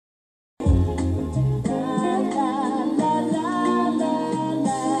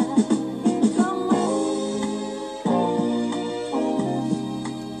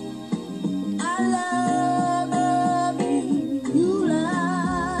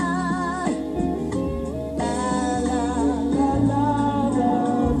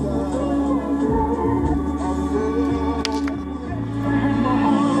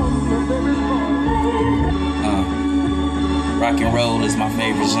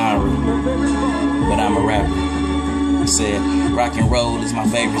genre, but I'm a rapper. I said, rock and roll is my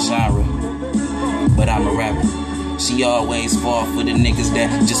favorite genre, but I'm a rapper. She always fall for the niggas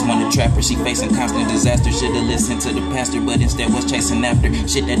that just wanna trap her. She facing constant disaster. Should've listened to the pastor, but instead was chasing after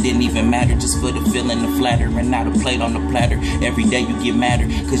shit that didn't even matter, just for the feeling to flatter and not a plate on the platter. Every day you get madder,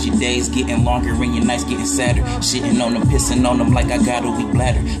 cause your days getting longer and your nights getting sadder. Shitting on them, pissing on them like I got a weak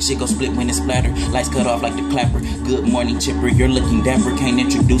bladder. Shit go split when it's splatter, lights cut off like the clapper. Good morning chipper, you're looking dapper. Can't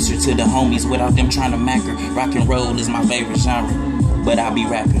introduce her to the homies without them trying to mack her. Rock and roll is my favorite genre, but I be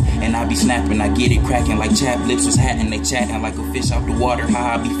rapping, and I be snapping. I get it cracking like Chap Lips was hatting. They chatting like a fish out the water.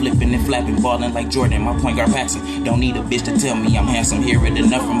 How I be flipping and flapping, balling like Jordan, my point guard Paxson. Don't need a bitch to tell me I'm handsome. Hear it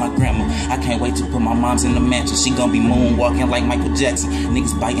enough from my grandma. I can't wait to put my moms in the mansion. She gon' be moonwalking like Michael Jackson.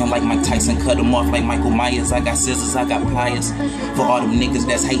 Niggas biting like Mike Tyson, cut them off like Michael Myers. I got scissors, I got pliers. For all them niggas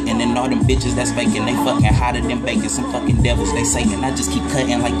that's hating and all them bitches that's faking. They fucking hotter than bacon, some fucking devils they Satan. I just keep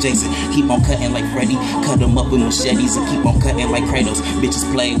cutting like Jason, keep on cutting like Freddy. Cut them up with machetes and keep on cutting like Kratos. Bitches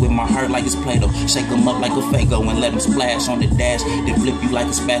play with my heart like it's Play-Doh. Shake them up like a Faygo and let them splash on the dash. Then flip you like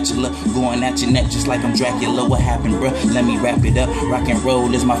a spatula, going at your neck just like I'm Dracula. What happened, bruh? Let me wrap it up. Rock and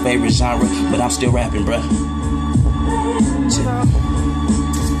roll is my favorite genre, but I'm still rapping, bruh.